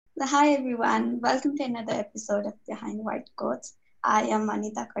So, hi everyone, welcome to another episode of Behind White Coats. I am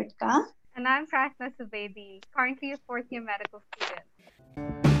Anita Katka. And I'm Prasna Subedi, currently a fourth year medical student.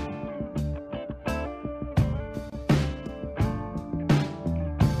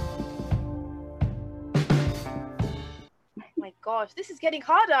 My gosh, this is getting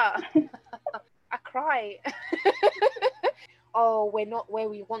harder. I cry. Oh, we're not where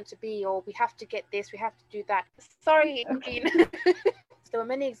we want to be, or we have to get this, we have to do that. Sorry, Queen. There were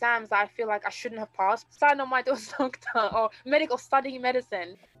many exams that I feel like I shouldn't have passed. Sign on my daughter's doctor or medical studying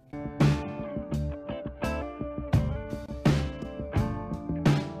medicine.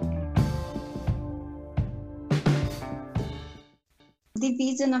 The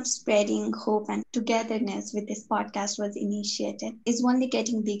vision of spreading hope and togetherness with this podcast was initiated is only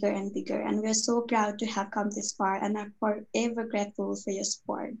getting bigger and bigger, and we're so proud to have come this far and are forever grateful for your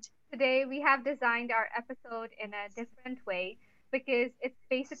support. Today, we have designed our episode in a different way because it's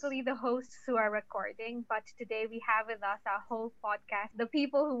basically the hosts who are recording. But today, we have with us our whole podcast, the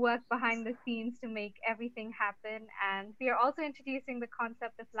people who work behind the scenes to make everything happen. And we are also introducing the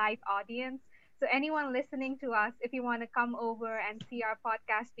concept of live audience. So, anyone listening to us, if you want to come over and see our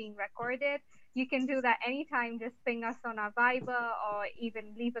podcast being recorded, you can do that anytime. Just ping us on our Viber or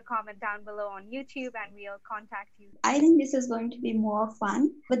even leave a comment down below on YouTube and we'll contact you. I think this is going to be more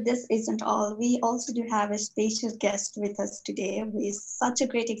fun, but this isn't all. We also do have a special guest with us today who is such a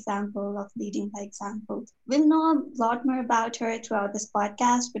great example of leading by example. We'll know a lot more about her throughout this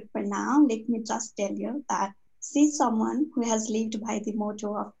podcast, but for now, let me just tell you that she's someone who has lived by the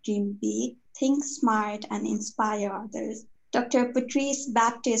motto of dream big, think smart, and inspire others. Dr. Patrice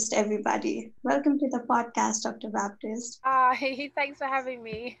Baptiste, everybody. Welcome to the podcast, Dr. Baptiste. Hey, thanks for having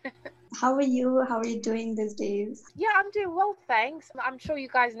me. How are you? How are you doing these days? Yeah, I'm doing well, thanks. I'm sure you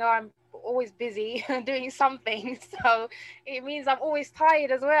guys know I'm always busy doing something, so it means I'm always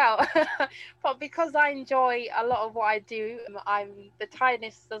tired as well. But because I enjoy a lot of what I do, the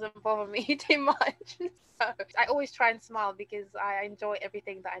tiredness doesn't bother me too much. So I always try and smile because I enjoy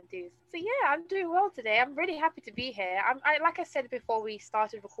everything that I do. So yeah, I'm doing well today. I'm really happy to be here. Like I said before we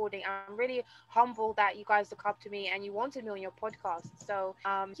started recording, I'm really humbled that you guys look up to me and you wanted me on your podcast. So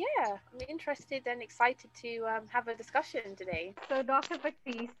yeah, I'm interested and excited to have a discussion today. So, Dr.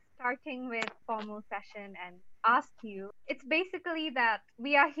 Patrice, starting with formal session and ask you, it's basically that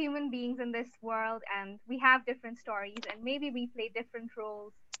we are human beings in this world and we have different stories and maybe we play different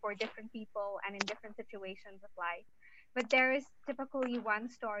roles for different people and in different situations of life. But there is typically one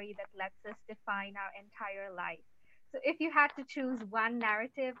story that lets us define our entire life. So, if you had to choose one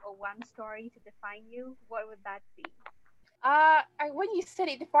narrative or one story to define you, what would that be? When you said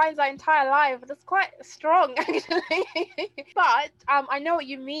it defines our entire life, that's quite strong actually. But I know what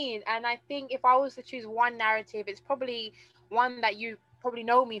you mean, and I think if I was to choose one narrative, it's probably one that you probably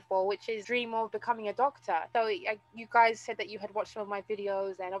know me for, which is dream of becoming a doctor. So you guys said that you had watched some of my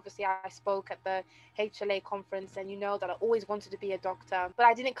videos, and obviously I spoke at the HLA conference, and you know that I always wanted to be a doctor, but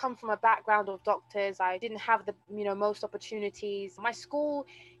I didn't come from a background of doctors. I didn't have the most opportunities. My school,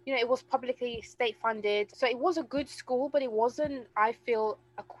 it was publicly state funded, so it was a good school, but it wasn't, I feel,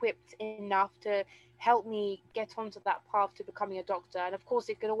 equipped enough to help me get onto that path to becoming a doctor. And of course,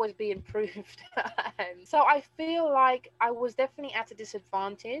 it could always be improved. So I feel like I was definitely at a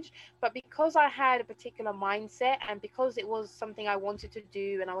disadvantage, but because I had a particular mindset and because it was something I wanted to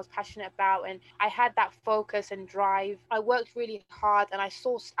do and I was passionate about and I had that focus and drive, I worked really hard and I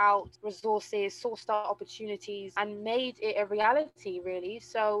sourced out resources, sourced out opportunities, and made it a reality, really.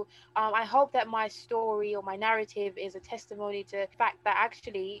 So I hope that my story or my narrative is a testimony to the fact that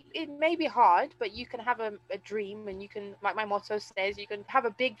actually it may be hard, but you can have a dream, and you can, like my motto says, you can have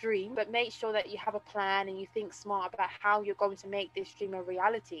a big dream, but make sure that you have a plan and you think smart about how you're going to make this dream a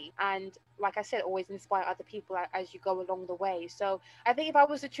reality. And like I said, always inspire other people as you go along the way. So I think if I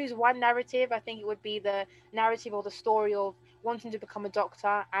was to choose one narrative, I think it would be the narrative or the story of wanting to become a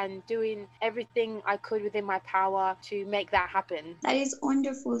doctor and doing everything I could within my power to make that happen. That is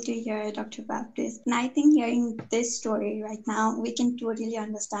wonderful to hear, Dr. Baptiste. And I think hearing this story right now, we can totally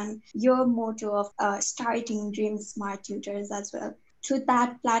understand your motto of starting Dream Smart Tutors as well. Through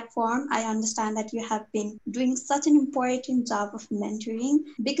that platform, I understand that you have been doing such an important job of mentoring,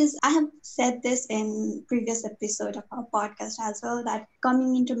 because I have said this in previous episode of our podcast as well, that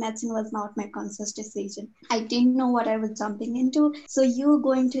coming into medicine was not my conscious decision. I didn't know what I was jumping into. So you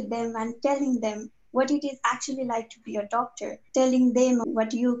going to them and telling them what it is actually like to be a doctor, telling them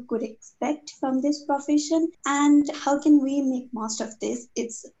what you could expect from this profession and how can we make most of this.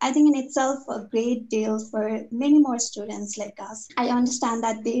 It's, I think, in itself a great deal for many more students like us. I understand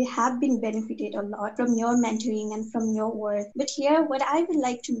that they have been benefited a lot from your mentoring and from your work. But here, what I would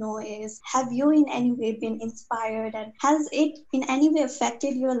like to know is, have you in any way been inspired and has it in any way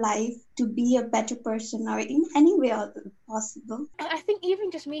affected your life to be a better person or in any way possible? I think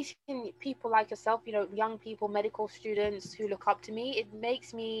even just meeting people like yourself, young people, medical students who look up to me, it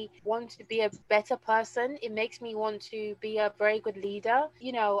makes me want to be a better person. It makes me want to be a very good leader.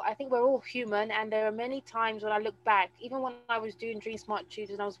 I think we're all human, and there are many times when I look back, even when I was doing Dream Smart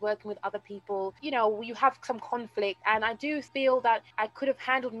Tutors and I was working with other people, you have some conflict, and I do feel that I could have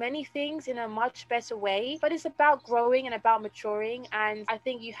handled many things in a much better way, but it's about growing and about maturing, and I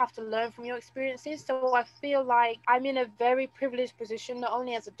think you have to learn from your experiences. So I feel like I'm in a very privileged position, not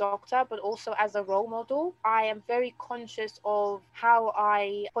only as a doctor, but also as a role model. I am very conscious of how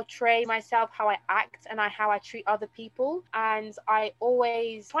I portray myself, how I act, and how I treat other people. And I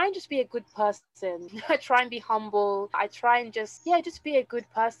always try and just be a good person. I try and be humble. I try and just be a good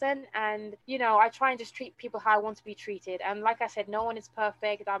person. And, I try and just treat people how I want to be treated. And like I said, no one is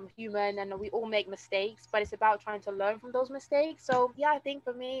perfect. I'm human and we all make mistakes, but it's about trying to learn from those mistakes. So I think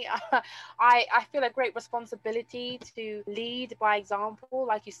for me, I feel a great responsibility to lead by example,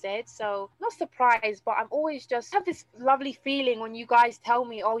 like you said. So not surprised, but I'm always just have this lovely feeling when you guys tell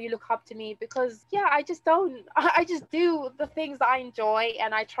me, oh, you look up to me, because I just don't. I just do the things that I enjoy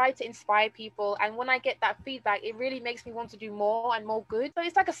and I try to inspire people. And when I get that feedback, it really makes me want to do more and more good. So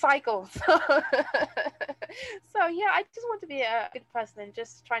it's like a cycle. So I just want to be a good person and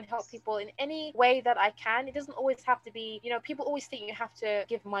just try and help people in any way that I can. It doesn't always have to be, people always think you have to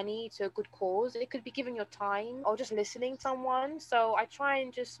give money to a good cause. It could be giving your time or just listening to someone. So I try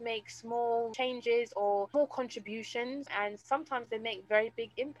and just make small changes or small contributions, and sometimes they make very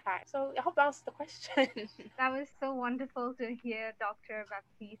big impact. So I hope that answers the question. That was so wonderful to hear, Dr.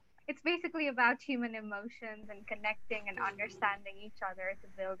 Baptiste. It's basically about human emotions and connecting and understanding each other to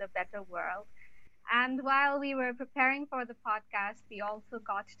build a better world. And while we were preparing for the podcast, we also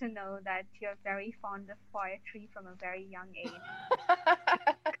got to know that you're very fond of poetry from a very young age.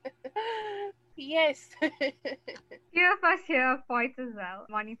 Yes. Few of us here are poets as well.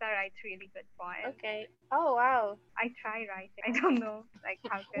 Monita writes really good poems. Okay. Oh, wow. I try writing. I don't know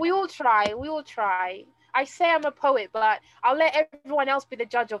how to. We all try. I say I'm a poet, but I'll let everyone else be the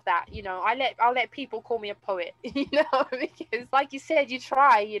judge of that. I'll let people call me a poet. Because like you said, you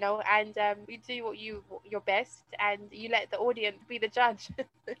try. And you do your best, and you let the audience be the judge.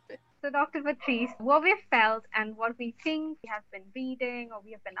 So, Dr. Patrice, what we've felt and what we think we have been reading or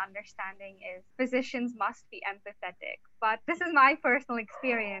we have been understanding is physicians must be empathetic. But this is my personal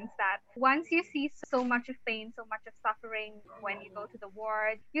experience that once you see so much of pain, so much of suffering when you go to the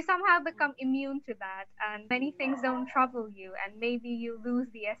ward, you somehow become immune to that and many things don't trouble you. And maybe you lose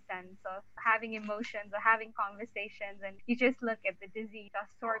the essence of having emotions or having conversations and you just look at the disease as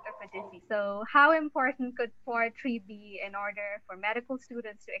sort of a disease. So, how important could poetry be in order for medical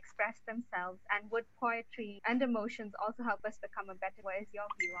students to express themselves, and would poetry and emotions also help us become a better? What is your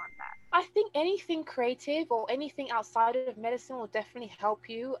view on that? I think anything creative or anything outside of medicine will definitely help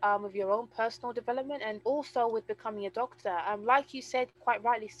you with your own personal development and also with becoming a doctor. Like you said, quite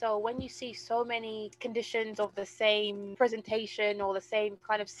rightly so, when you see so many conditions of the same presentation or the same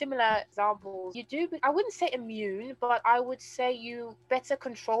kind of similar examples, you do, I wouldn't say immune, but I would say you better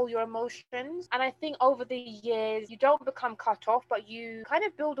control your emotions. And I think over the years, you don't become cut off, but you kind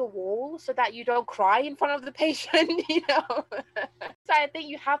of build a wall so that you don't cry in front of the patient, So I think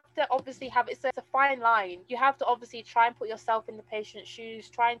you have to obviously it's a fine line. You have to obviously try and put yourself in the patient's shoes,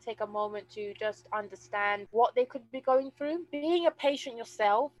 try and take a moment to just understand what they could be going through. Being a patient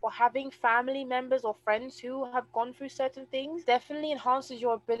yourself or having family members or friends who have gone through certain things definitely enhances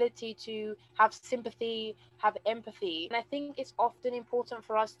your ability to have sympathy, have empathy. And I think it's often important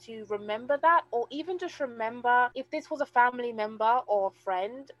for us to remember that, or even just remember if this was a family member or a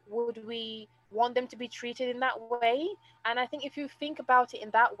friend, would we want them to be treated in that way? And I think if you think about it in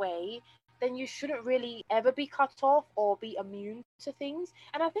that way, then you shouldn't really ever be cut off or be immune to things.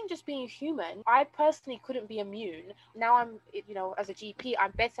 And I think just being human, I personally couldn't be immune. Now I'm, as a GP, I'm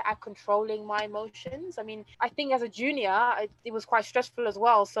better at controlling my emotions. I mean, I think as a junior, it was quite stressful as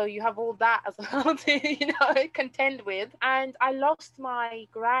well. So you have all that as well to, contend with. And I lost my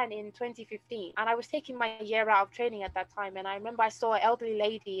gran in 2015 and I was taking my year out of training at that time. And I remember I saw an elderly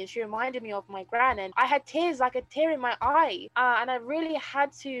lady and she reminded me of my gran and I had tears, like a tear in my eye. And I really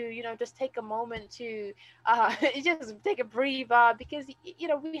had to, just take take a moment to just take a breather, because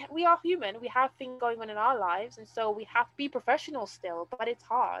we are human, we have things going on in our lives, and so we have to be professional still, but it's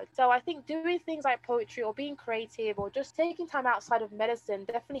hard. So I think doing things like poetry or being creative or just taking time outside of medicine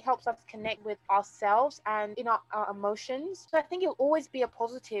definitely helps us connect with ourselves and in our emotions. So I think it'll always be a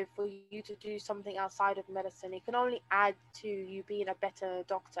positive for you to do something outside of medicine. It can only add to you being a better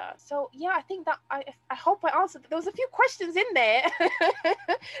doctor. So yeah, I think that I hope I answered. There was a few questions in there,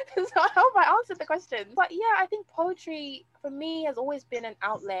 so I hope I answered the questions. But yeah, I think poetry for me has always been an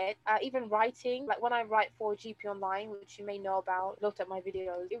outlet. Even writing, like when I write for GP Online, which you may know about, looked at my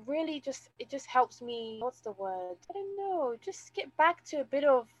videos, it just helps me. What's the word? I don't know. Just get back to a bit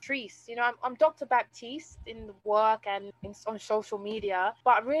of Patrice. I'm Dr. Baptiste in work and on social media,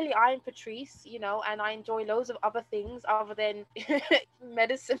 but really I'm Patrice. And I enjoy loads of other things other than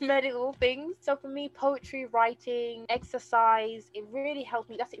medical things. So for me, poetry, writing, exercise, it really helped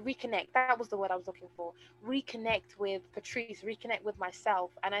me. That's it. Reconnect. That was the word I was looking for. Reconnect with Patrice, reconnect with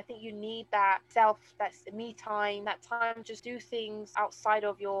myself. And I think you need that that's me time, that time just do things outside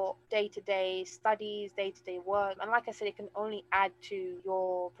of your day-to-day studies, day-to-day work. And like I said, it can only add to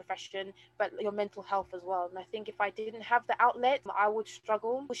your profession, but your mental health as well. And I think if I didn't have the outlet, I would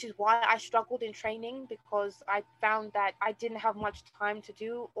struggle, which is why I struggled in training, because I found that I didn't have much time to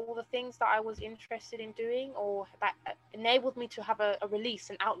do all the things that I was interested in doing, or that enabled me to have a release,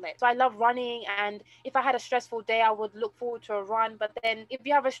 an outlet. So I love running, and if I had a stressful day, I would look forward to a run. But then if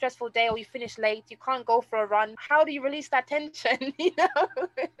you have a stressful day or you finish late, you can't go for a run. How do you release that tension?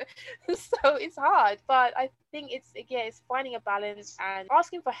 So it's hard. But I think it's finding a balance and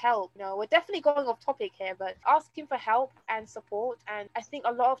asking for help. We're definitely going off topic here, but asking for help and support. And I think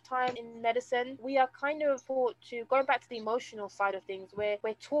a lot of time in medicine, we are kind of taught to, going back to the emotional side of things, where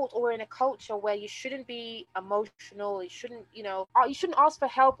we're taught, or we're in a culture where you shouldn't be emotional, you shouldn't ask for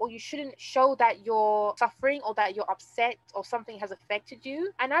help, or you shouldn't show that you're suffering or that you're upset or something has affected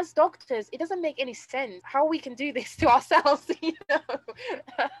you. And as doctors, it doesn't make any sense how we can do this to ourselves.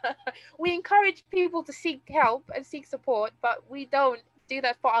 We encourage people to seek help and seek support, but we don't do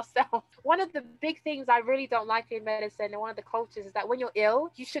that for ourselves. One of the big things I really don't like in medicine, and one of the cultures, is that when you're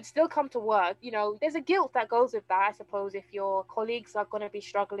ill, you should still come to work. There's a guilt that goes with that, I suppose. If your colleagues are going to be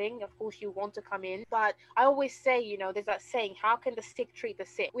struggling, of course you want to come in. But I always say, there's that saying, how can the sick treat the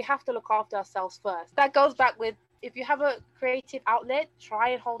sick? We have to look after ourselves first. That goes back with, if you have a creative outlet, try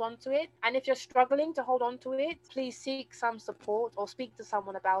and hold on to it. And if you're struggling to hold on to it, please seek some support or speak to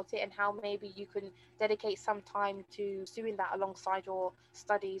someone about it, and how maybe you can dedicate some time to doing that alongside your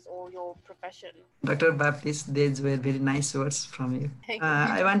studies or your profession. Dr. Baptiste, these were very nice words from you. Thank you.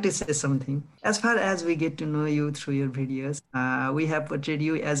 I want to say something. As far as we get to know you through your videos, we have portrayed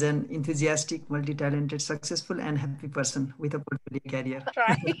you as an enthusiastic, multi-talented, successful, and happy person with a portfolio career.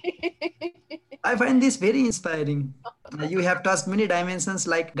 Try. I find this very inspiring. You have touched many dimensions,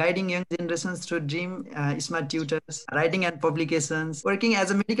 like guiding young generations through dream smart tutors, writing and publications, working as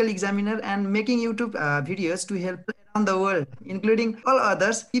a medical examiner, and making YouTube videos to help around the world, including all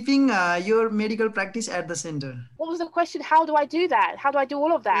others, keeping your medical practice at the center. What was the question? How do I do that? How do I do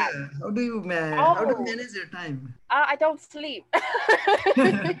all of that? Yeah. How do you manage your time? I don't sleep.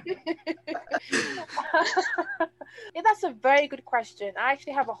 Yeah, that's a very good question. I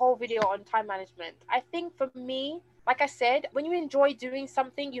actually have a whole video on time management. I think for me, like I said, when you enjoy doing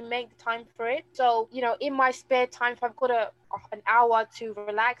something, you make the time for it. So, in my spare time, if I've got an hour to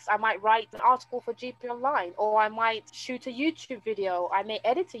relax, I might write an article for GP Online, or I might shoot a YouTube video. I may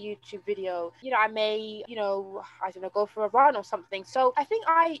edit a YouTube video. I may, I don't know, go for a run or something. So I think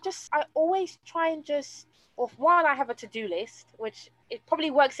I always try and just, one, I have a to-do list, which it probably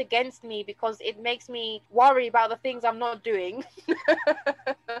works against me because it makes me worry about the things I'm not doing.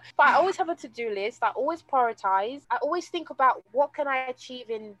 But I always have a to-do list. I always prioritize. I always think about what can I achieve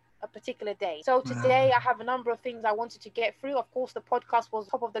in a particular day. So today I have a number of things I wanted to get through. Of course, the podcast was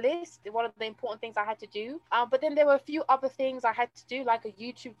top of the list, one of the important things I had to do. But then there were a few other things I had to do, like a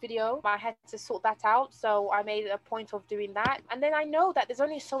YouTube video. I had to sort that out. So I made a point of doing that. And then I know that there's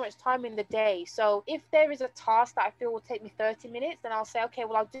only so much time in the day. So if there is a task that I feel will take me 30 minutes, then I'll say, okay,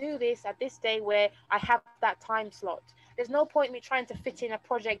 well, I'll do this at this day where I have that time slot. There's no point in me trying to fit in a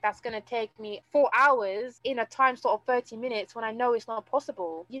project that's going to take me 4 hours in a time slot of 30 minutes when I know it's not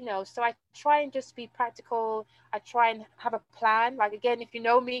possible, So I try and just be practical. I try and have a plan. Like, again, if you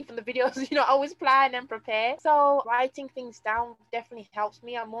know me from the videos, I always plan and prepare. So writing things down definitely helps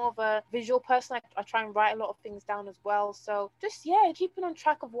me. I'm more of a visual person. I try and write a lot of things down as well. So just, yeah, keeping on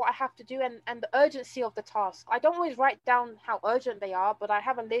track of what I have to do and the urgency of the task. I don't always write down how urgent they are, but I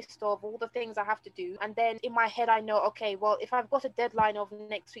have a list of all the things I have to do. And then in my head, I know, okay, well, if I've got a deadline of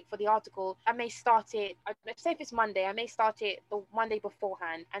next week for the article, I may start it, let's say if it's Monday, I may start it the Monday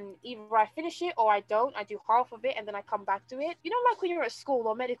beforehand. And either I finish it or I don't. I do half of it and then I come back to it. Like when you're at school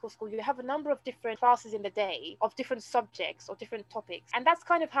or medical school, you have a number of different classes in the day of different subjects or different topics. And that's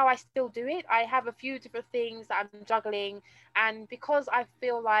kind of how I still do it. I have a few different things that I'm juggling. And because I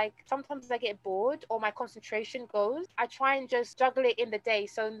feel like sometimes I get bored or my concentration goes, I try and just juggle it in the day.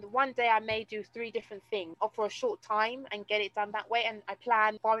 So one day I may do 3 different things or for a short time and get it done that way. And I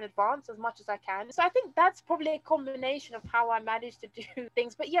plan far in advance as much as I can. So I think that's probably a combination of how I manage to do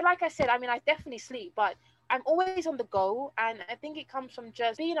things. But yeah, like I said, I mean, I definitely sleep, but I'm always on the go, and I think it comes from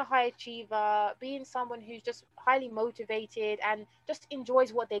just being a high achiever, being someone who's just highly motivated and just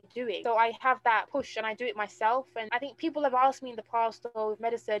enjoys what they're doing. So I have that push and I do it myself. And I think people have asked me in the past, with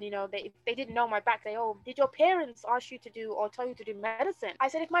medicine, if they didn't know my back, did your parents ask you to do or tell you to do medicine? I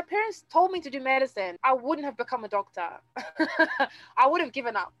said, if my parents told me to do medicine, I wouldn't have become a doctor. I would have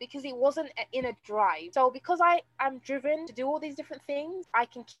given up because it wasn't in a drive. So because I am driven to do all these different things, I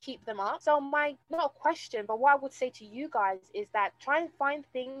can keep them up. So not a question, but what I would say to you guys is that try and find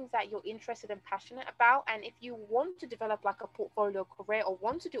things that you're interested and passionate about. And if you want to develop like a portfolio career or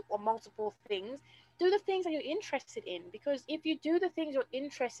want to do multiple things, do the things that you're interested in, because if you do the things you're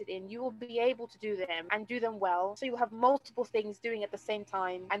interested in, you will be able to do them and do them well. So you have multiple things doing at the same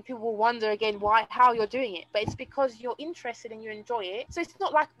time, and people will wonder again how you're doing it, but it's because you're interested and you enjoy it. So it's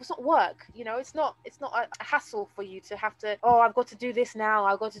not work, it's not a hassle for you to have to, I've got to do this now,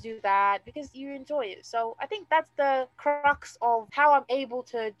 I've got to do that, because you enjoy it. So I think that's the crux of how I'm able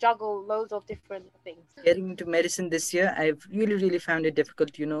to juggle loads of different things. Getting into medicine this year, I've really found it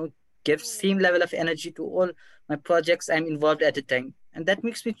difficult, give same level of energy to all my projects I'm involved at a time. And that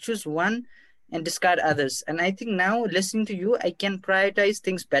makes me choose one and discard others. And I think now listening to you, I can prioritize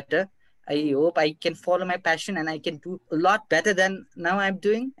things better. I hope I can follow my passion and I can do a lot better than now I'm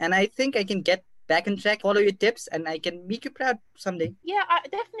doing. And I think I can get back on track, follow your tips, and I can make you proud someday. Yeah, I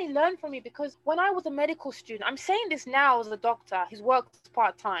definitely learned from you, because when I was a medical student, I'm saying this now as a doctor who's worked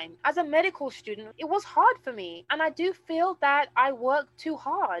part-time. As a medical student, it was hard for me. And I do feel that I worked too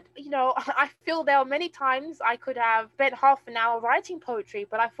hard. I feel there are many times I could have spent half an hour writing poetry,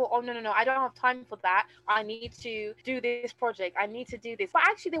 but I thought, oh, no, I don't have time for that. I need to do this project. I need to do this. But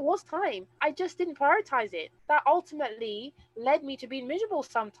actually, there was time. I just didn't prioritize it. That ultimately led me to being miserable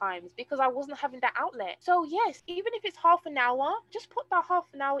sometimes because I wasn't having that outlet. So yes, even if it's half an hour, just put that half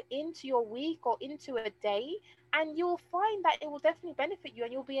an hour into your week or into a day, and you'll find that it will definitely benefit you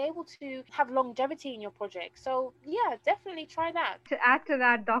and you'll be able to have longevity in your project. So yeah, definitely try that. To add to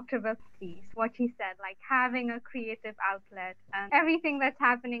that, Dr. Baptiste, what she said, like having a creative outlet and everything that's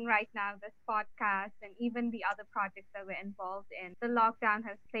happening right now, this podcast and even the other projects that we're involved in, the lockdown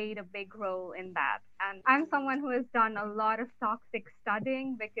has played a big role in that. And I'm someone who has done a lot of toxic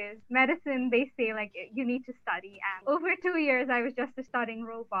studying, because medicine, they say like you need to study. And over 2 years, I was just studying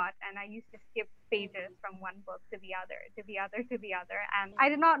robot, and I used to skip pages from one book to the other, to the other, to the other. And I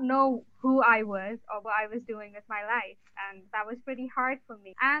did not know who I was or what I was doing with my life. And that was pretty hard for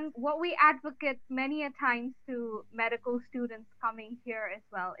me. And what we advocate many a times to medical students coming here as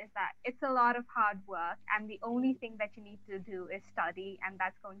well is that it's a lot of hard work. And the only thing that you need to do is study. And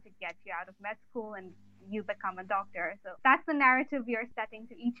that's going to get you out of med school and you become a doctor. So that's the narrative we are setting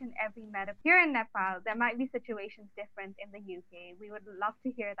to each and every medical. Here in Nepal, there might be situations different in the UK. We would love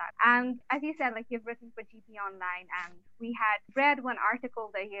to hear that. And as you said, like you've written for GP Online, and we had read one article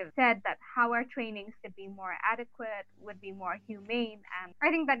that you said that how our trainings could be more adequate, would be more humane. And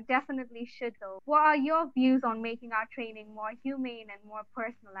I think that definitely should. So what are your views on making our training more humane and more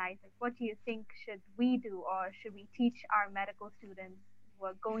personalized? Like, what do you think should we do, or should we teach our medical students who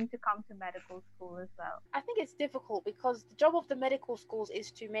are going to come to medical school as well? I think it's difficult because the job of the medical schools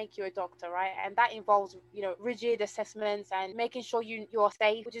is to make you a doctor, right? And that involves, rigid assessments and making sure you're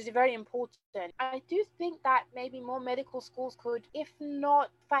safe, which is very important. I do think that maybe more medical schools could, if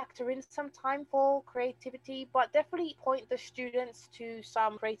not factor in some time for creativity, but definitely point the students to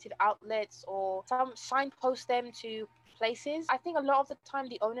some creative outlets or some signpost them to places. I think a lot of the time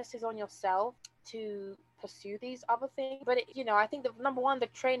the onus is on yourself to pursue these other things, but I think the number one, the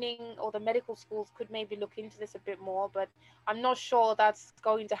training or the medical schools could maybe look into this a bit more, but I'm not sure that's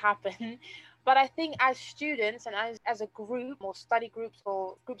going to happen. But I think as students and as a group or study groups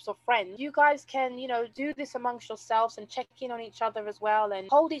or groups of friends, you guys can, do this amongst yourselves and check in on each other as well and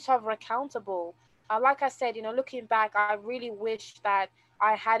hold each other accountable. Like I said, looking back, I really wish that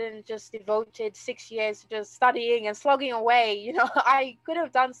I hadn't just devoted 6 years to just studying and slogging away. I could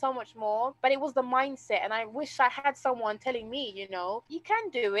have done so much more, but it was the mindset. And I wish I had someone telling me, you can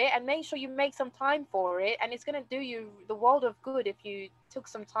do it and make sure you make some time for it. And it's going to do you the world of good if you took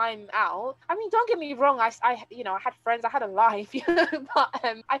some time out. I mean, don't get me wrong. I had friends, I had a life, but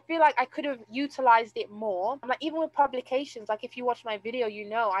I feel like I could have utilized it more. Like even with publications, like if you watch my video,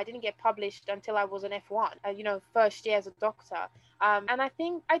 I didn't get published until I was an F1, first year as a doctor. And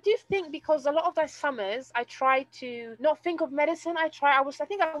I do think because a lot of those summers I tried to not think of medicine. I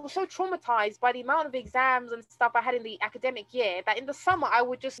think I was so traumatized by the amount of exams and stuff I had in the academic year that in the summer I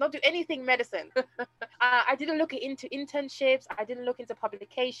would just not do anything medicine. I didn't look into internships. I didn't look into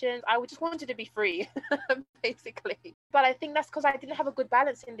publications. I just wanted to be free, basically. But I think that's because I didn't have a good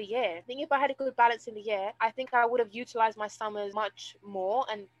balance in the year. I think if I had a good balance in the year, I think I would have utilized my summers much more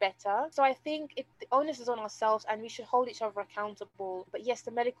and better. So I think the onus is on ourselves and we should hold each other accountable. But yes,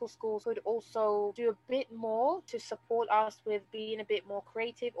 the medical schools could also do a bit more to support us with being a bit more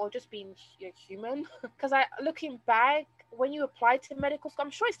creative or just being human. Because looking back, when you apply to medical school,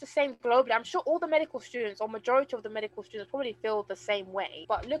 I'm sure it's the same globally. I'm sure all the medical students or majority of the medical students probably feel the same way.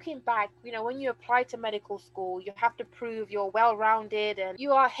 But looking back, when you apply to medical school, you have to prove you're well-rounded and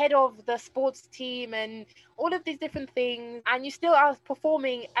you are head of the sports team and all of these different things, and you still are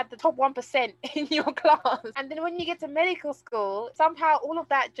performing at the top 1% in your class. And then when you get to medical school, somehow all of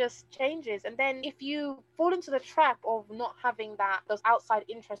that just changes. And then if you fall into the trap of not having those outside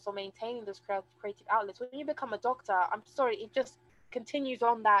interests or maintaining those creative outlets, when you become a doctor, I'm sorry, it just continues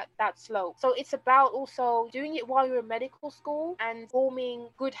on that slope. So it's about also doing it while you're in medical school and forming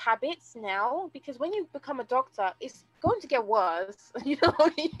good habits now, because when you become a doctor, it's going to get worse.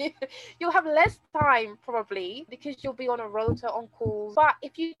 You'll have less time probably because you'll be on a rota, on calls. But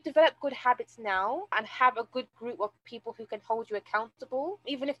if you develop good habits now and have a good group of people who can hold you accountable,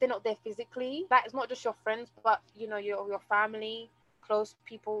 even if they're not there physically, that is not just your friends, but your family, close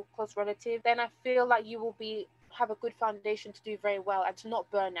people, close relatives, then I feel like you will have a good foundation to do very well and to not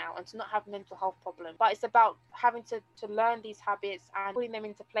burn out and to not have mental health problems. But it's about having to learn these habits and putting them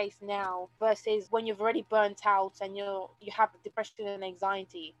into place now versus when you've already burnt out and you have depression and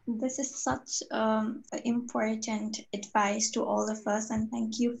anxiety. This is such important advice to all of us, and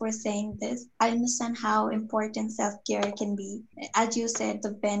thank you for saying this. I understand how important self-care can be. As you said,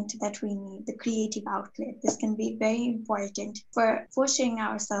 the vent that we need, the creative outlet, this can be very important for fostering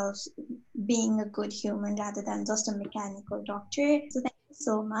ourselves being a good human rather than just a mechanical doctor. So thank you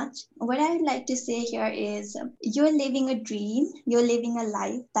so much. What I would like to say here is you're living a dream, you're living a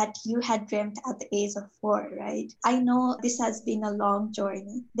life that you had dreamt at the age of 4, right? I know this has been a long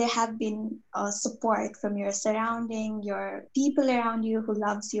journey. There have been support from your surrounding, your people around you who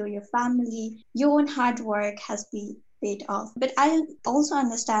loves you, your family. Your own hard work has been paid off. But I also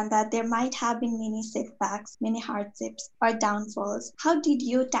understand that there might have been many setbacks, many hardships or downfalls. How did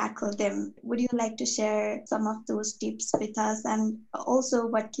you tackle them? Would you like to share some of those tips with us, and also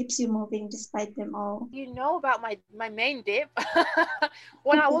what keeps you moving despite them all? You know about my main dip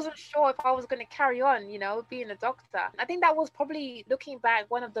when I wasn't sure if I was going to carry on, being a doctor. I think that was probably, looking back,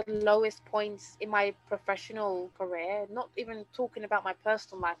 one of the lowest points in my professional career, not even talking about my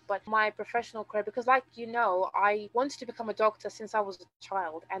personal life, but my professional career, because I wanted to become a doctor since I was a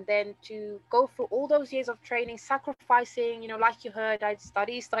child, and then to go through all those years of training, sacrificing, like you heard, I'd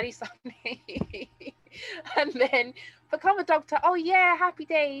study and then become a doctor. Oh yeah, happy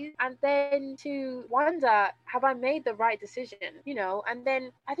days. And then to wonder, have I made the right decision? And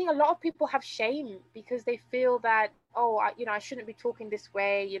then I think a lot of people have shame because they feel that, I shouldn't be talking this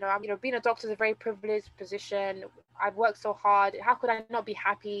way. Being a doctor is a very privileged position. I've worked so hard. How could I not be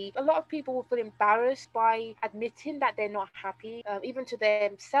happy? A lot of people will feel embarrassed by admitting that they're not happy, even to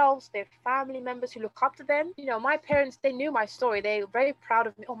themselves, their family members who look up to them. My parents, they knew my story. They were very proud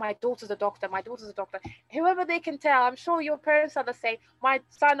of me. Oh, my daughter's a doctor. My daughter's a doctor. Whoever they can tell, I'm sure your parents are the same. My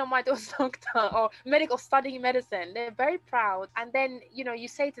son or my daughter's a doctor or studying medicine. They're very proud. And then, you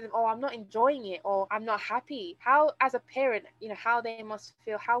say to them, oh, I'm not enjoying it, or I'm not happy. How, as a parent, how they must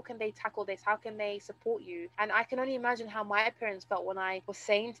feel. How can they tackle this? How can they support you? And I can only imagine how my parents felt when I was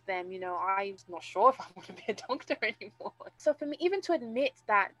saying to them, I was not sure if I want to be a doctor anymore. So for me, even to admit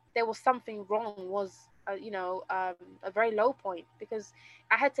that there was something wrong was, a very low point, because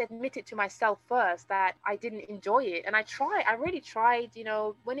I had to admit it to myself first that I didn't enjoy it. And I really tried,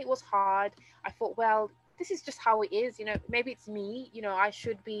 when it was hard, I thought, well, this is just how it is, maybe it's me, I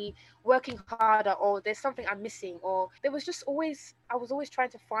should be working harder, or there's something I'm missing, or I was always trying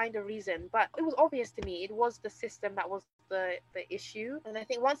to find a reason. But it was obvious to me it was the system that was the issue. And I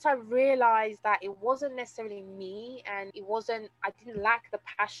think once I realized that it wasn't necessarily me, and I didn't lack the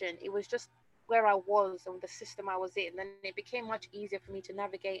passion, it was just where I was and the system I was in, then it became much easier for me to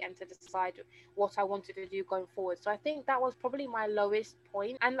navigate and to decide what I wanted to do going forward. So I think that was probably my lowest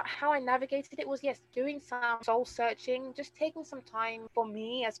point. And how I navigated it was, yes, doing some soul searching, just taking some time for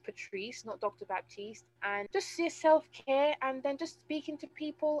me as Patrice, not Dr. Baptiste, and just self-care, and then just speaking to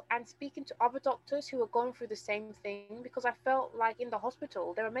people and speaking to other doctors who are going through the same thing, because I felt like in the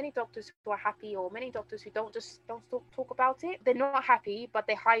hospital there are many doctors who are happy, or many doctors who don't talk about it. They're not happy but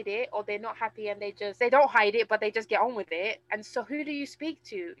they hide it, or they're not happy and they don't hide it but they just get on with it. And so who do you speak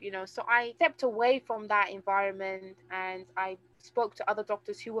to? So I stepped away from that environment, and I spoke to other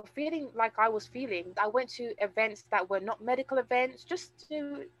doctors who were feeling like I was feeling. I went to events that were not medical events, just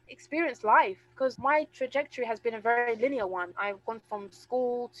to experience life, because my trajectory has been a very linear one. I've gone from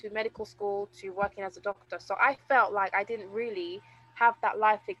school to medical school to working as a doctor, so I felt like I didn't really have that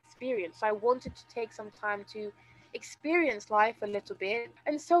life experience. So I wanted to take some time to experience life a little bit.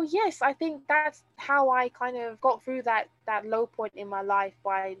 And so yes, I think that's how I kind of got through that low point in my life,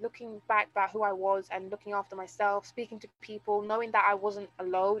 by looking back at who I was and looking after myself, speaking to people, knowing that I wasn't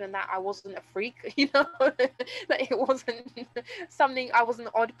alone and that I wasn't a freak, that it wasn't something, I was an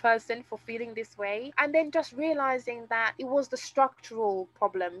odd person for feeling this way. And then just realizing that it was the structural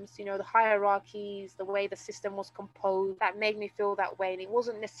problems, the hierarchies, the way the system was composed, that made me feel that way, and it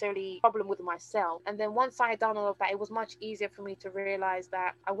wasn't necessarily a problem with myself. And then once I had done all of that, it was much easier for me to realize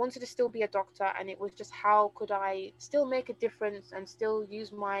that I wanted to still be a doctor, and it was just how could I still make a difference and still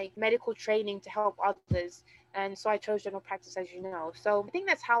use my medical training to help others. And so I chose general practice, as you know. So I think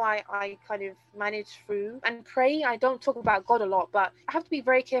that's how I kind of manage through. And pray, I don't talk about God a lot, but I have to be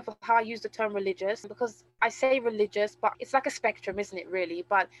very careful how I use the term religious, because I say religious, but it's like a spectrum, isn't it, really?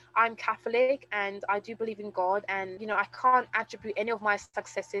 But I'm Catholic and I do believe in God, and I can't attribute any of my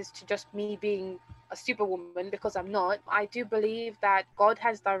successes to just me being a superwoman, because I'm not. I do believe that God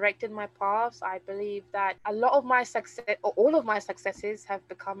has directed my paths. I believe that a lot of my success, or all of my successes, have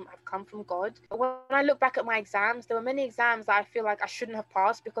come from God. When I look back at my exams, there were many exams that I feel like I shouldn't have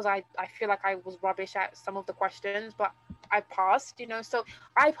passed, because I feel like I was rubbish at some of the questions, but I passed, so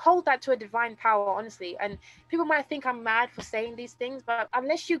I hold that to a divine power, honestly. And people might think I'm mad for saying these things, but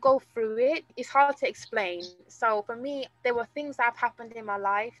unless you go through it, it's hard to explain. So for me, there were things that have happened in my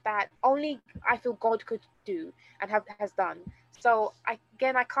life that only I feel God could do and has done. So I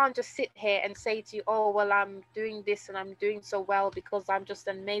can't just sit here and say to you, oh, well, I'm doing this and I'm doing so well because I'm just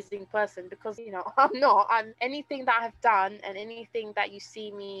an amazing person, because, I'm not. I'm anything that I've done and anything that you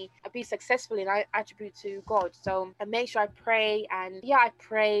see me be successful in, I attribute to God. So I make sure I pray, and I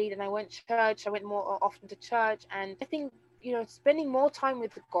prayed and I went to church. I went more often to church, and I think spending more time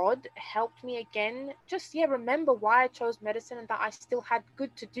with God helped me again just remember why I chose medicine, and that I still had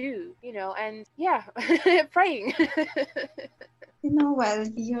good to do, and praying. While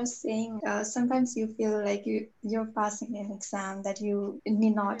you're saying sometimes you feel like you're passing an exam that you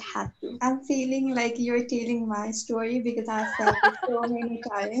need not have to. I'm feeling like you're telling my story, because I've felt it so many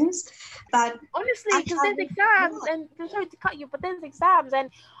times. But honestly, because there's exams, and I'm sorry to cut you, but there's exams, and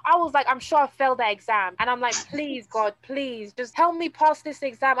I was like, I'm sure I failed that exam, and I'm like, please God, please just help me pass this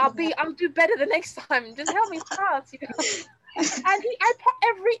exam. I'll do better the next time. Just help me pass. And I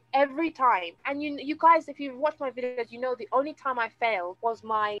every time. And you guys, if you've watched my videos, the only time I failed was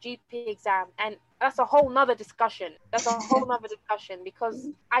my GP exam, and that's a whole nother discussion. Because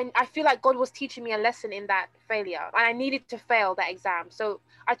I feel like God was teaching me a lesson in that failure, and I needed to fail that exam. So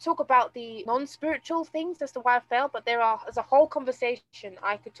I talk about the non-spiritual things as to why I failed, but there's a whole conversation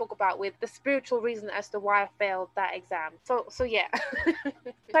I could talk about with the spiritual reason as to why I failed that exam. So yeah.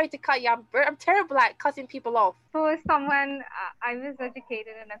 Sorry to cut you. I'm terrible at cutting people off. For someone, I was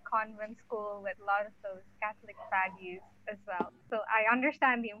educated in a convent school with a lot of those Catholic values as well. So I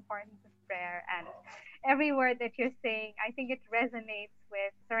understand the importance of prayer, and every word that you're saying, I think it resonates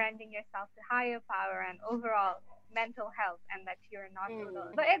with surrendering yourself to higher power and overall mental health, and that you're not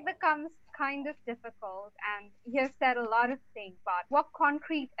alone. So it becomes kind of difficult, and you've said a lot of things, but what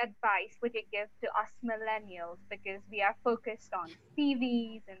concrete advice would you give to us millennials, because we are focused on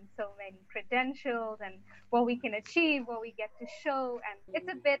CVs and so many credentials and what we can achieve, what we get to show, and it's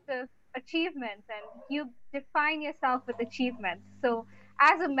a bit of achievements, and you define yourself with achievements. So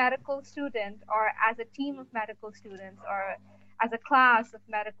as a medical student, or as a team of medical students, or as a class of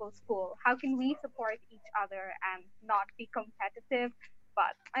medical school, how can we support each other and not be competitive,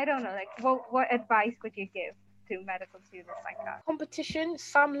 but I don't know, like what advice would you give to medical students like us? Competition,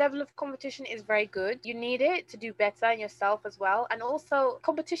 some level of competition is very good. You need it to do better in yourself as well. And also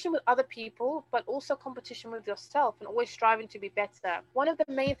competition with other people, but also competition with yourself and always striving to be better. One of the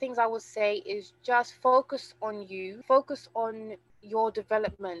main things I would say is just focus on you, focus on your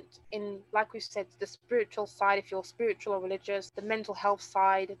development in, like we said, the spiritual side, if you're spiritual or religious, the mental health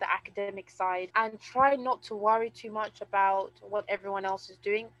side, the academic side, and try not to worry too much about what everyone else is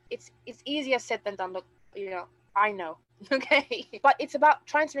doing. It's easier said than done. Look, I know. Okay. But it's about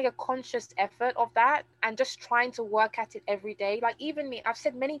trying to make a conscious effort of that and just trying to work at it every day. Like even me, I've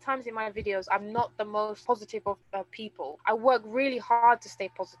said many times in my videos, I'm not the most positive of people. I work really hard to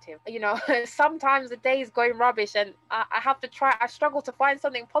stay positive. Sometimes the day is going rubbish and I have to try, I struggle to find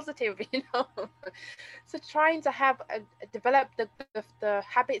something positive, So trying to develop the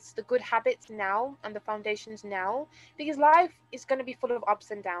habits, the good habits now and the foundations now, because life is going to be full of ups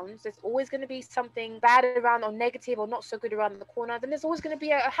and downs. There's always going to be something bad around or negative or not so good around the corner. Then there's always going to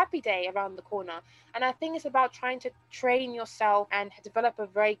be a happy day around the corner. And I think it's about trying to train yourself and develop a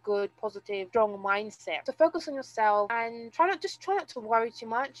very good, positive, strong mindset. So focus on yourself and try not to worry too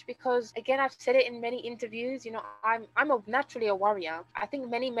much, because again, I've said it in many interviews, I'm naturally a worrier. I think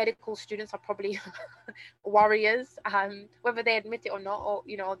many medical students are probably warriors, whether they admit it or not, or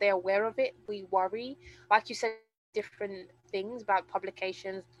they're aware of it. We worry, like you said, different things about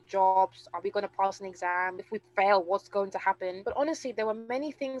publications, jobs. Are we going to pass an exam? If we fail, what's going to happen? But honestly, there were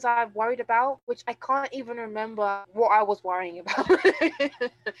many things I've worried about which I can't even remember what I was worrying about.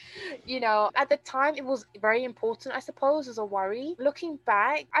 At the time it was very important, I suppose, as a worry. Looking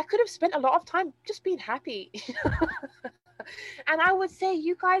back, I could have spent a lot of time just being happy. And I would say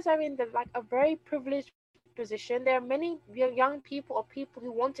you guys are in a very privileged position. There are many young people or people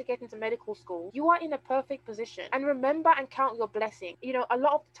who want to get into medical school. You are in a perfect position. And remember and count your blessing. A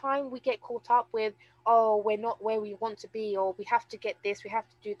lot of the time we get caught up with, oh, we're not where we want to be, or we have to get this, we have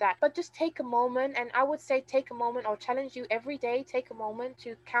to do that. But just take a moment, and I would say take a moment, or challenge you every day, take a moment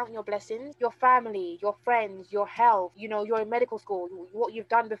to count your blessings, your family, your friends, your health, you're in medical school, what you've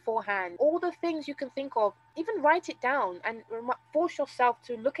done beforehand, all the things you can think of. Even write it down and force yourself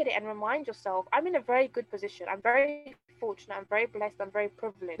to look at it and remind yourself, I'm in a very good position. I'm very fortunate. I'm very blessed. I'm very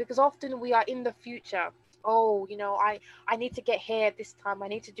privileged. Because often we are in the future. Oh, I need to get here at this time. I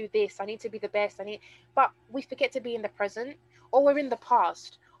need to do this. I need to be the best. But we forget to be in the present, or we're in the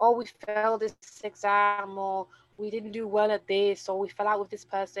past. Oh, we failed this exam, or we didn't do well at this, or we fell out with this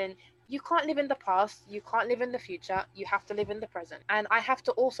person. You can't live in the past. You can't live in the future. You have to live in the present. And I have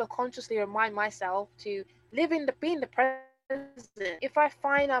to also consciously remind myself to be in the present. If I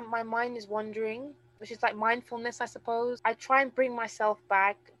find my mind is wandering, which is like mindfulness, I suppose, I try and bring myself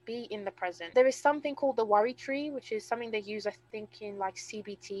back, be in the present. There is something called the worry tree, which is something they use, I think, in like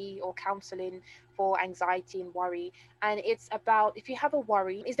CBT or counseling for anxiety and worry. And it's about, if you have a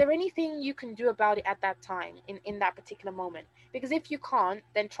worry, is there anything you can do about it at that time, in that particular moment? Because if you can't,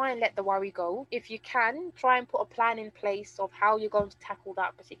 then try and let the worry go. If you can, try and put a plan in place of how you're going to tackle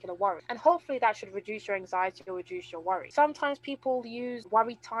that particular worry. And hopefully that should reduce your anxiety or reduce your worry. Sometimes people use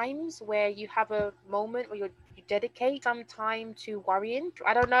worry times, where you have a moment where you dedicate some time to worrying.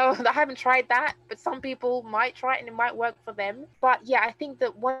 I don't know, I haven't tried that, but some people might try it and it might work for them. But yeah, I think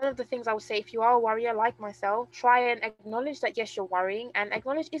that one of the things I would say, if you are a worrier like myself, try and acknowledge that yes, you're worrying, and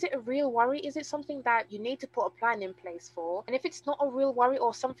acknowledge, is it a real worry? Is it something that you need to put a plan in place for? And if it's not a real worry,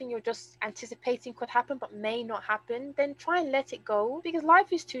 or something you're just anticipating could happen but may not happen, then try and let it go, because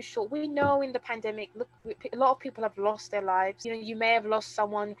life is too short. We know in the pandemic, look, a lot of people have lost their lives. You may have lost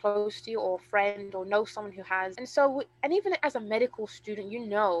someone close to you, or a friend, or know someone who has. And even as a medical student, you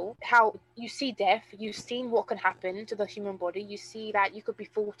know how you see death, you've seen what can happen to the human body. You see that you could be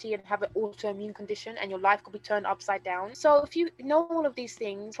 40 and have an autoimmune condition, and your life could be turned upside down. So if you know all of these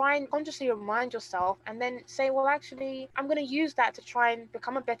things, try and consciously remind yourself, and then say, well, actually, I'm going to use that to try and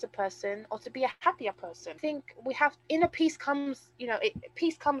become a better person, or to be a happier person. I think we have, inner peace comes,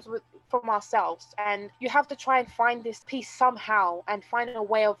 peace comes from ourselves, and you have to try and find this peace somehow, and find a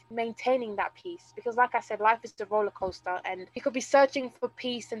way of maintaining that peace. Because like I said, life is a roller coaster, and you could be searching for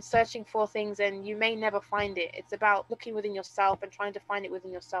peace and searching for things, and you may never find it. It's about looking within yourself and trying to find it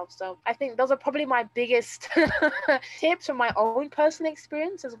within yourself. So I think those are probably my biggest tips from my own personal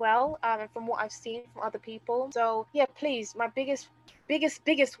experience as well, and from what I've seen from other people. So yeah, please, my biggest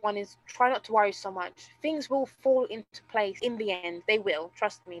one is try not to worry so much. Things will fall into place in the end. They will,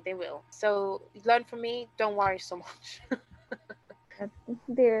 trust me, they will. So learn from me, don't worry so much.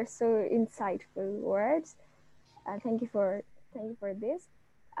 They're so insightful words. Thank you for this.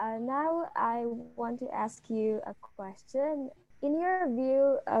 Now I want to ask you a question. In your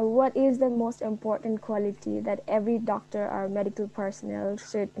view, what is the most important quality that every doctor or medical personnel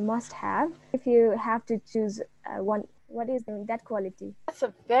must have? If you have to choose one, what is that quality? That's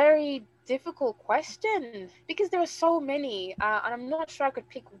a very difficult question because there are so many, and I'm not sure I could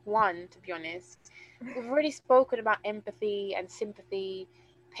pick one, to be honest. We've already spoken about empathy and sympathy,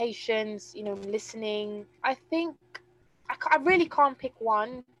 patience, listening. I think I really can't pick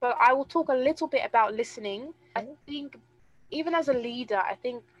one, but I will talk a little bit about listening. I think even as a leader, I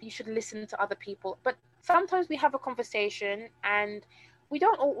think you should listen to other people. But sometimes we have a conversation and we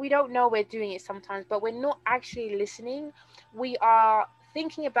don't know we're doing it sometimes, but we're not actually listening. We are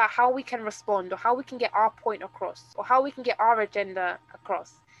thinking about how we can respond or how we can get our point across or how we can get our agenda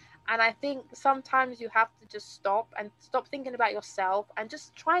across. And I think sometimes you have to just stop thinking about yourself and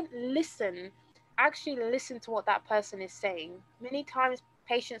just try and listen, actually listen to what that person is saying. Many times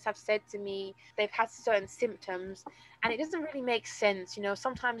patients have said to me they've had certain symptoms and it doesn't really make sense.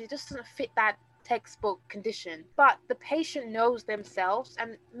 Sometimes it just doesn't fit that textbook condition, but the patient knows themselves.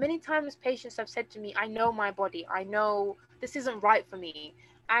 And many times patients have said to me, I know my body, I know this isn't right for me.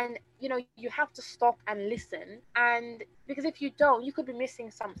 And you have to stop and listen, and because if you don't, you could be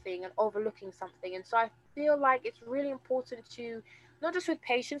missing something and overlooking something. And so I feel like it's really important to, not just with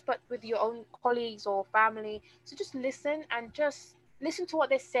patients but with your own colleagues or family, to just listen and just listen to what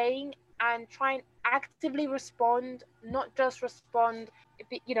they're saying and try and actively respond, not just respond,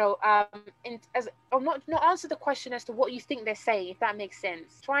 or not answer the question as to what you think they're saying, if that makes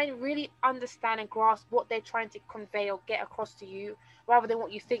sense. Try and really understand and grasp what they're trying to convey or get across to you, rather than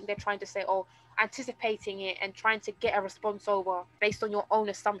what you think they're trying to say, or anticipating it and trying to get a response over based on your own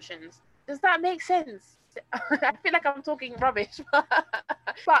assumptions. Does that make sense? I feel like I'm talking rubbish,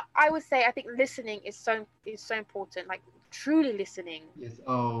 but I would say I think listening is so important. Like truly listening. Yes,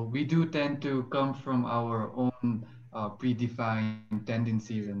 we do tend to come from our own predefined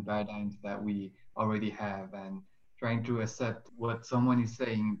tendencies and paradigms that we already have, and trying to accept what someone is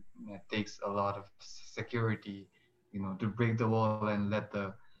saying takes a lot of security, to break the wall and let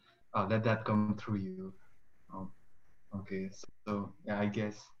that come through you. Oh, okay, so yeah, I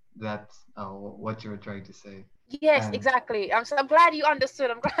guess that's what you're trying to say. Yes, And exactly. I'm glad you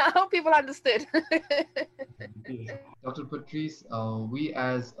understood. I hope people understood. yes. Dr. Patrice, we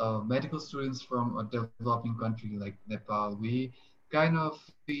as medical students from a developing country like Nepal, we kind of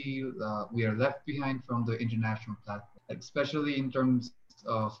feel we are left behind from the international platform, like especially in terms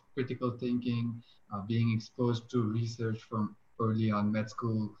of critical thinking, being exposed to research from early on med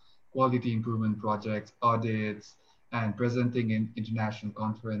school, quality improvement projects, audits, and presenting in international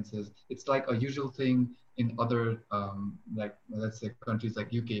conferences. It's like a usual thing in other like let's say countries like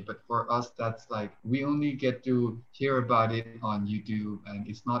UK, but for us that's like we only get to hear about it on YouTube and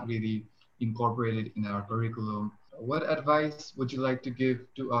it's not really incorporated in our curriculum. What advice would you like to give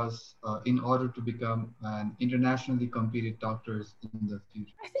to us in order to become an internationally competent doctors in the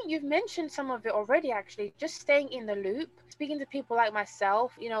future? I think you've mentioned some of it already, actually. Just staying in the loop, speaking to people like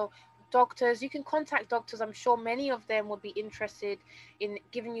myself, doctors. You can contact doctors. I'm sure many of them would be interested in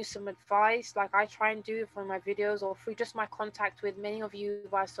giving you some advice, like I try and do for my videos or through just my contact with many of you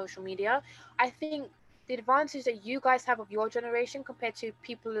via social media. I think the advantage that you guys have of your generation compared to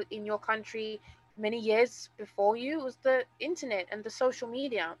people in your country many years before you was the internet and the social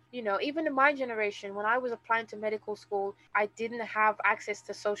media. Even in my generation, when I was applying to medical school, I didn't have access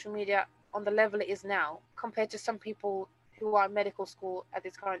to social media on the level it is now compared to some people who are in medical school at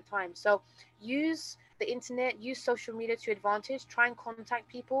this current time. So use the internet, use social media to advantage, try and contact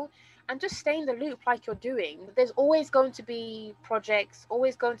people and just stay in the loop like you're doing. There's always going to be projects,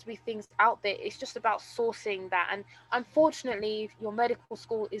 always going to be things out there. It's just about sourcing that. And unfortunately, if your medical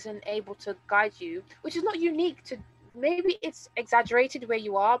school isn't able to guide you, which is not unique to, maybe it's exaggerated where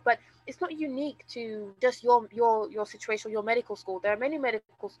you are, but it's not unique to just your situation or your medical school. There are many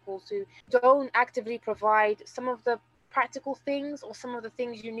medical schools who don't actively provide some of the practical things or some of the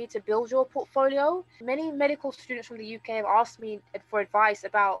things you need to build your portfolio. Many medical students from the UK have asked me for advice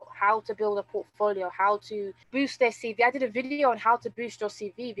about how to build a portfolio, how to boost their CV. I did a video on how to boost your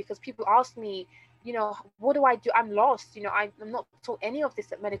CV because people asked me, what do I do? I'm lost. I'm not taught any of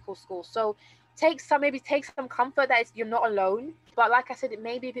this at medical school. So take some comfort that you're not alone. But like I said, it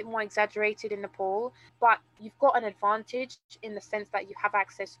may be a bit more exaggerated in Nepal, but you've got an advantage in the sense that you have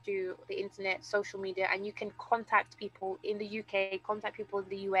access to the internet, social media, and you can contact people in the UK, contact people in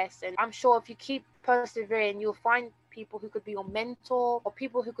the US. And I'm sure if you keep persevering, you'll find people who could be your mentor, or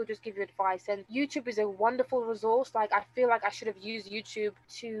people who could just give you advice. And YouTube is a wonderful resource. Like, I feel like I should have used YouTube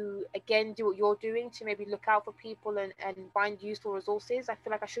to, again, do what you're doing, to maybe look out for people and find useful resources. I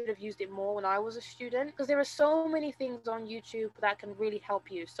feel like I should have used it more when I was a student, because there are so many things on YouTube that can really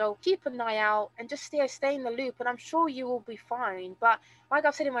help you. So keep an eye out and just stay in the loop, and I'm sure you will be fine. But like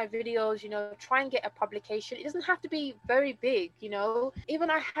I've said in my videos, try and get a publication. It doesn't have to be very big, Even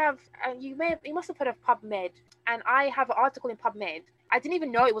I have, you must have heard of PubMed, and I have an article in PubMed. I didn't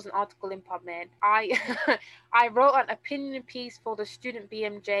even know it was an article in PubMed. I wrote an opinion piece for the student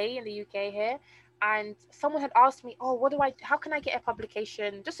BMJ in the UK here, and someone had asked me, oh, how can I get a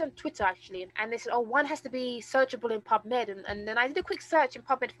publication, just on Twitter actually, and they said, oh, one has to be searchable in PubMed, and then I did a quick search in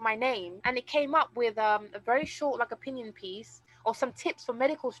PubMed for my name, and it came up with a very short opinion piece, or some tips for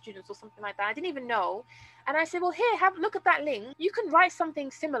medical students or something like that. I didn't even know. And I said, well, here, look at that link. You can write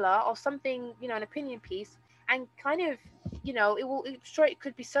something similar, or something, an opinion piece, and kind of, it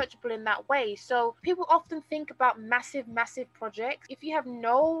could be searchable in that way. So people often think about massive projects. If you have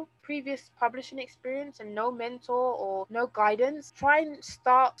no previous publishing experience and no mentor or no guidance, try and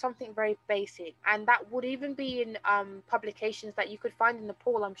start something very basic. And that would even be in publications that you could find in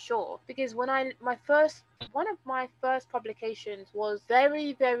Nepal, I'm sure. Because one of my first publications was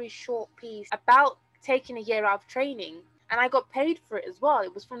very, very short piece about taking a year out of training. And I got paid for it as well.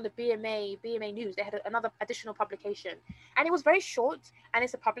 It was from the BMA News. They had another additional publication. And it was very short, and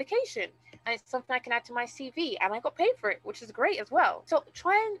it's a publication. And it's something I can add to my CV. And I got paid for it, which is great as well. So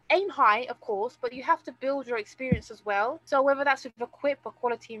try and aim high, of course, but you have to build your experience as well. So whether that's with a QUIP, a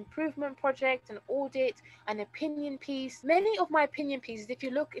quality improvement project, an audit, an opinion piece. Many of my opinion pieces, if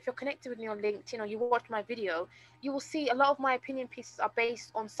you're connected with me on LinkedIn, or you watch my video, you will see a lot of my opinion pieces are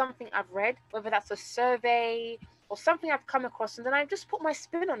based on something I've read, whether that's a survey or something I've come across, and then I've just put my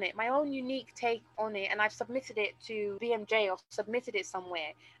spin on it, my own unique take on it, and I've submitted it to BMJ or submitted it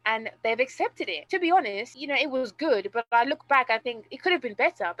somewhere, and they've accepted it. To be honest, it was good, but I look back, I think it could have been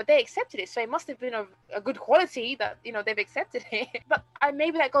better, but they accepted it, so it must have been a good quality that, they've accepted it. But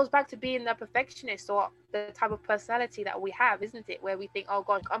maybe that goes back to being the perfectionist, or the type of personality that we have, isn't it? Where we think, oh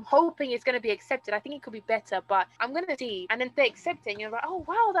God, I'm hoping it's going to be accepted. I think it could be better, but I'm going to see. And then they accept it, and you're like, oh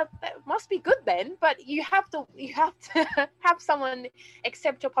wow, that must be good then. But you have to have someone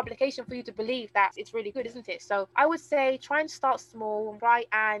accept your publication for you to believe that it's really good, isn't it? So I would say try and start small, right,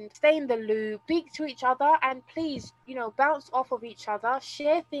 and stay in the loop, speak to each other, and please, bounce off of each other,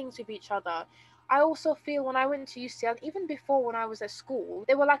 share things with each other. I also feel when I went to UCL, even before when I was at school,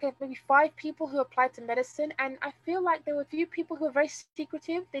 there were maybe 5 people who applied to medicine, and I feel like there were a few people who were very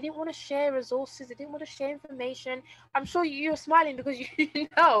secretive. They didn't want to share resources, they didn't want to share information. I'm sure you're smiling because you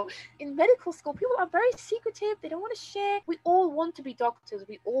know, in medical school, people are very secretive. They don't want to share. We all want to be doctors.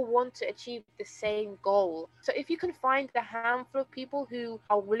 We all want to achieve the same goal. So if you can find a handful of people who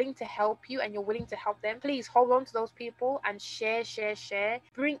are willing to help you and you're willing to help them, please hold on to those people and share.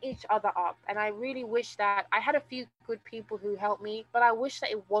 Bring each other up. And I really wish that I had a few good people who helped me, but I wish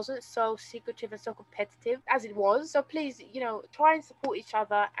that it wasn't so secretive and so competitive as it was. So please, try and support each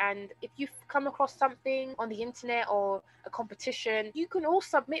other. And if you come across something on the internet or a competition, you can all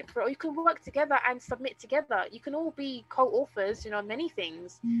submit for it, or you can work together and submit together. You can all be co-authors, many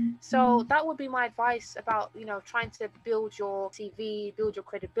things. So that would be my advice about, trying to build your CV, build your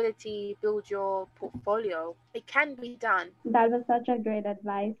credibility, build your portfolio. It can be done. That was such a great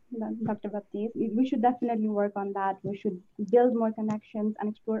advice, Dr. Baptiste. We should definitely work on that. We should build more connections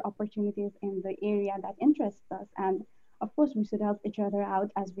and explore opportunities in the area that interests us. And of course, we should help each other out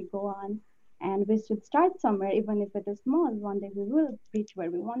as we go on. And we should start somewhere, even if it is small. One day we will reach where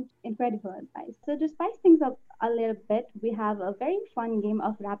we want. Incredible advice. So to spice things up a little bit, we have a very fun game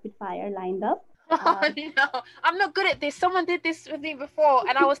of rapid fire lined up. No, I'm not good at this. Someone did this with me before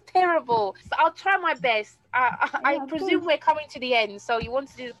and I was terrible. So I'll try my best. I presume we're coming to the end, so you want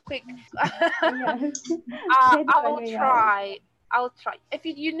to do quick. I'll try. If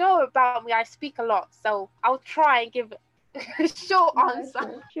you know about me, I speak a lot, so I'll try and give a short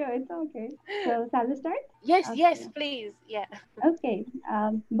answer. Sure, it's okay. So shall we start? Yes, okay. Yes, please. Yeah. Okay.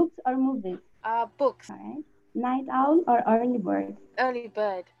 Books or movies? Books. All right. Night owl or early bird? Early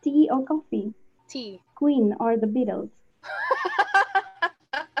bird. Tea or coffee? Tea. Queen or the Beatles?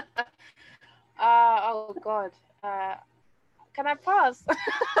 Oh God. Can I pass?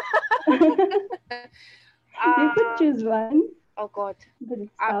 You could choose one. Oh God.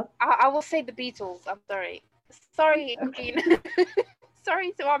 I will say the Beatles. I'm sorry. Sorry, okay. Queen.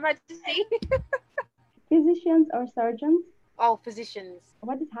 Sorry to Our Majesty. Physicians or surgeons? Oh, physicians.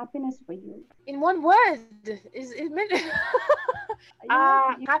 What is happiness for you? In one word, is it?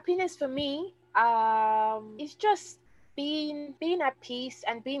 Happiness for me. It's just being at peace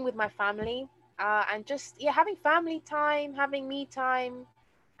and being with my family, and just having family time, having me time,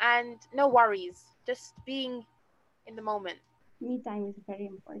 and no worries, just being in the moment. Me time is very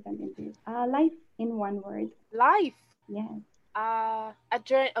important indeed. Life in one word. Life, Yes, a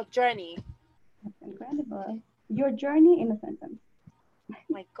journey. that's incredible. Your journey in a sentence.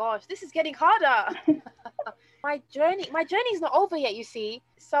 My gosh, this is getting harder. My journey is not over yet, you see.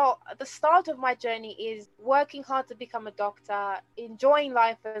 So the start of my journey is working hard to become a doctor, enjoying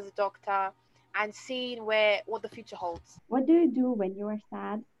life as a doctor, and seeing what the future holds. What do you do when you are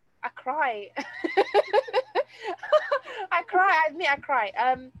sad? I cry. I cry. I admit I cry.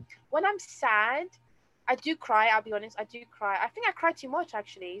 When I'm sad, I do cry. I'll be honest. I do cry. I think I cry too much.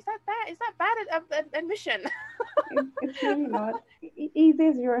 Actually, is that bad? Is that bad admission? It's really not. It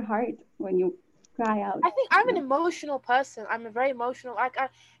eases your heart when you cry out. I think I'm an emotional person. I'm a very emotional.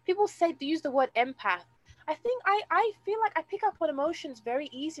 People say to use the word empath. I think I feel like I pick up on emotions very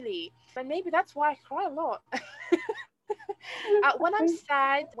easily, and maybe that's why I cry a lot. When I'm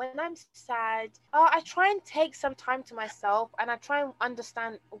sad, I try and take some time to myself, and I try and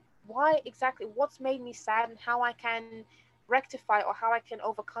understand what's made me sad and how I can rectify or how I can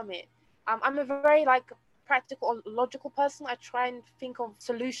overcome it. I'm a very practical or logical person. I try and think of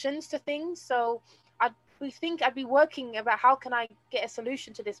solutions to things. So I'd be working about how can I get a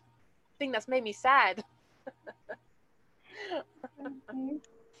solution to this thing that's made me sad. Okay.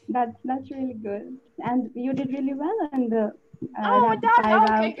 That's really good, and you did really well in the Done. rapid fire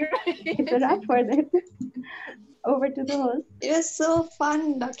round. Okay, great. It's a wrap for this. Over to the host. It was so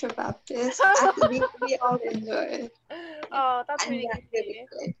fun, Dr. Baptist. Actually, we all enjoyed. Oh, that's And really yeah, good. really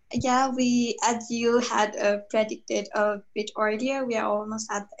good. Yeah, as you had predicted a bit earlier, we are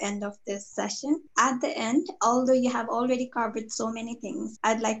almost at the end of this session. At the end, although you have already covered so many things,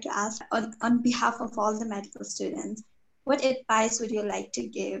 I'd like to ask on behalf of all the medical students, what advice would you like to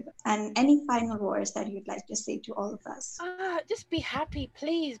give, and any final words that you'd like to say to all of us? Just be happy,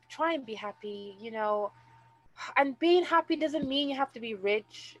 please. Try and be happy, And being happy doesn't mean you have to be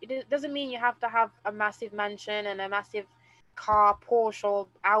rich. It doesn't mean you have to have a massive mansion and a massive car, Porsche or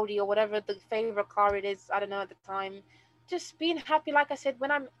Audi or whatever the favorite car it is. I don't know at the time. Just being happy, like I said,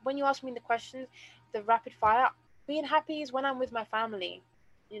 when you ask me the questions, the rapid fire, being happy is when I'm with my family,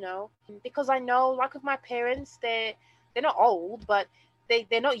 because I know, like with my parents, they're not old, but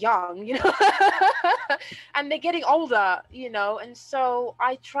they're not young, and they're getting older, and so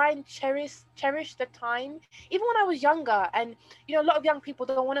I try and cherish the time, even when I was younger. And a lot of young people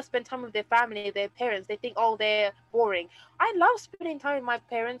don't want to spend time with their family, their parents. They think, oh, they're boring. I love spending time with my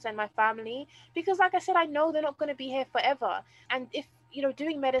parents and my family, because like I said, I know they're not going to be here forever. And if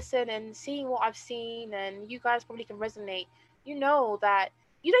doing medicine and seeing what I've seen, and you guys probably can resonate, that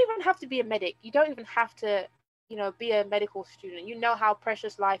you don't even have to be a medic. You don't even have to be a medical student. How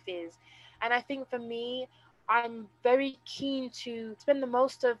precious life is. And I think for me, I'm very keen to spend the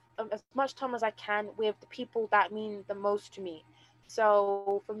most of as much time as I can with the people that mean the most to me.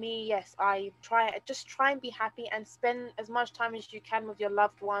 So for me, yes, I just try and be happy and spend as much time as you can with your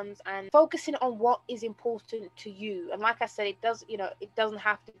loved ones and focusing on what is important to you. And like I said, it doesn't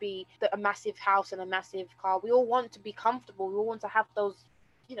have to be a massive house and a massive car. We all want to be comfortable. We all want to have those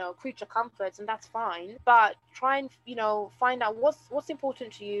creature comforts, and that's fine, but try and find out what's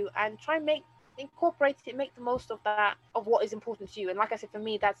important to you, and try and incorporate it, make the most of that, of what is important to you. And like I said, for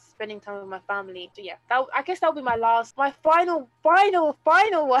me, that's spending time with my family. So yeah, I guess that'll be my final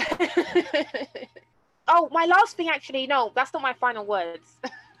one. Oh, my last thing, actually, no, that's not my final words.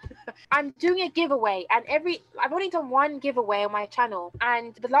 I'm doing a giveaway, and I've only done one giveaway on my channel,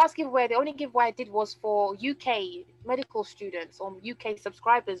 and the only giveaway I did was for UK medical students or UK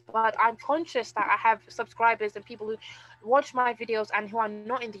subscribers. But I'm conscious that I have subscribers and people who watch my videos and who are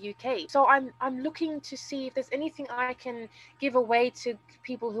not in the UK. So I'm looking to see if there's anything I can give away to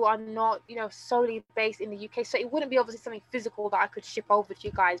people who are not, solely based in the UK. So it wouldn't be obviously something physical that I could ship over to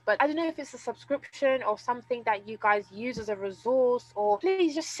you guys, but I don't know if it's a subscription or something that you guys use as a resource, or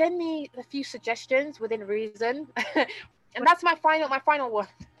please just send me a few suggestions within reason. And that's my final one.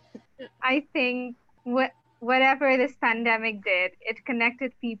 I think whatever this pandemic did, it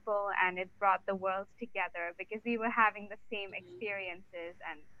connected people and it brought the world together, because we were having the same experiences.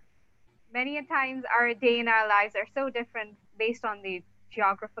 And many a times our day in our lives are so different based on the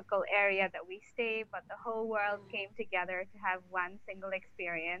geographical area that we stay, but the whole world came together to have one single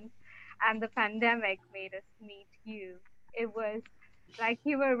experience. And the pandemic made us meet you. It was like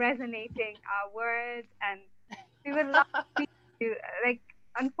you were resonating our words, and we would love to meet you. Like,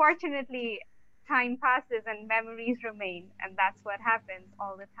 unfortunately, time passes and memories remain, and that's what happens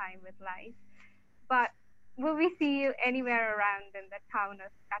all the time with life. But will we see you anywhere around in the town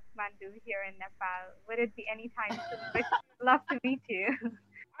of Kathmandu here in Nepal? Would it be anytime soon? We'd love to meet you.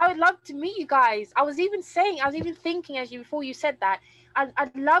 I would love to meet you guys. I was even thinking as you before you said that.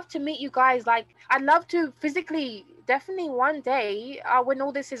 I'd love to meet you guys. Like, I'd love to physically, definitely one day, when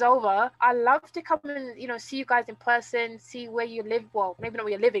all this is over, I'd love to come and, see you guys in person, see where you live. Well, maybe not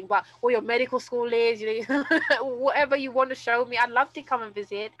where you're living, but where your medical school is, whatever you want to show me. I'd love to come and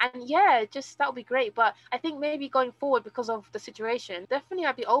visit. And yeah, just that would be great. But I think maybe going forward, because of the situation, definitely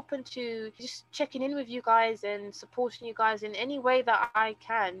I'd be open to just checking in with you guys and supporting you guys in any way that I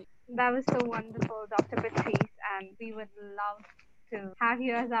can. That was so wonderful, Dr. Patrice, and we would love to have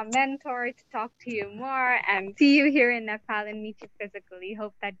you as our mentor, to talk to you more and see you here in Nepal and meet you physically.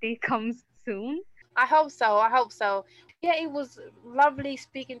 Hope that day comes soon. I hope so. Yeah, it was lovely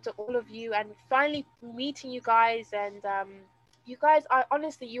speaking to all of you and finally meeting you guys. And you guys are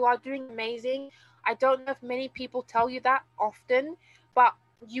honestly, you are doing amazing. I don't know if many people tell you that often, but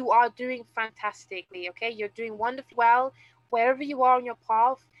you are doing fantastically. Okay, you're doing wonderfully well wherever you are on your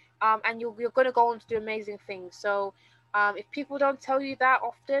path, and you're going to go on to do amazing things. So if people don't tell you that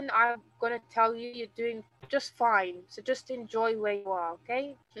often, I'm going to tell you you're doing just fine. So just enjoy where you are,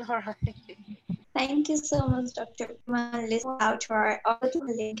 okay? All right. Thank you so much, Dr. Puma. Listen out to our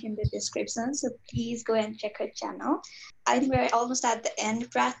link in the description. So please go and check her channel. I think we're almost at the end.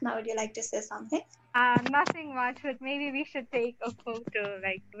 Pratna, would you like to say something? Nothing much, but maybe we should take a photo,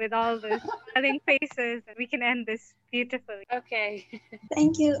 like with all the smiling faces, and we can end this beautifully. Okay.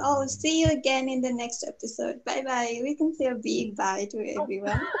 Thank you all. See you again in the next episode. Bye bye. We can say a big bye to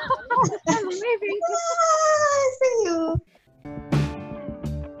everyone. Maybe. See you.